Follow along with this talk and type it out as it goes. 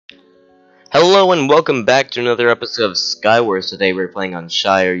Hello and welcome back to another episode of Skywars. Today we're playing on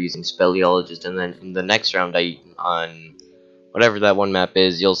Shire using Speleologist, and then in the next round on whatever that one map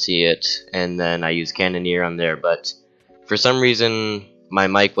is, you'll see it, and then I use Cannoneer on there, but for some reason my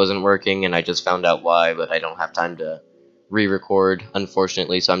mic wasn't working and I just found out why, but I don't have time to re-record,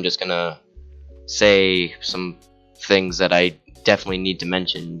 unfortunately, so I'm just gonna say some things that I definitely need to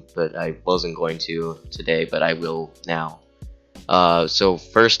mention, but I wasn't going to today, but I will now. So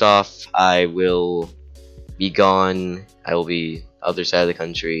first off, I will be gone. I will be other side of the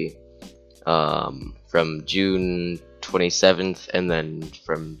country from June 27th and then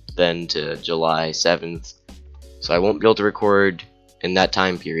from then to July 7th. So I won't be able to record in that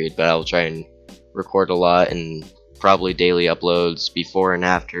time period, but I'll try and record a lot and probably daily uploads before and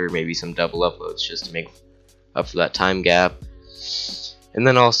after, maybe some double uploads just to make up for that time gap. And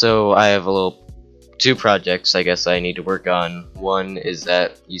then also I have two projects I guess I need to work on. One is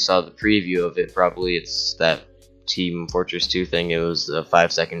that you saw the preview of it, probably. It's that Team Fortress 2 thing. It was a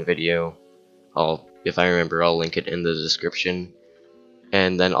 5-second video. If I remember, I'll link it in the description.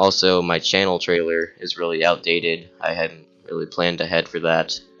 And then also my channel trailer is really outdated. I hadn't really planned ahead for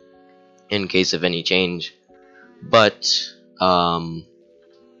that in case of any change, but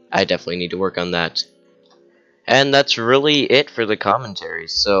I definitely need to work on that. And that's really it for the commentary,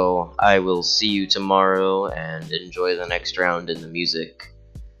 so I will see you tomorrow and enjoy the next round in the music.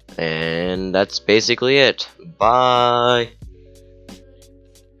 And that's basically it. Bye!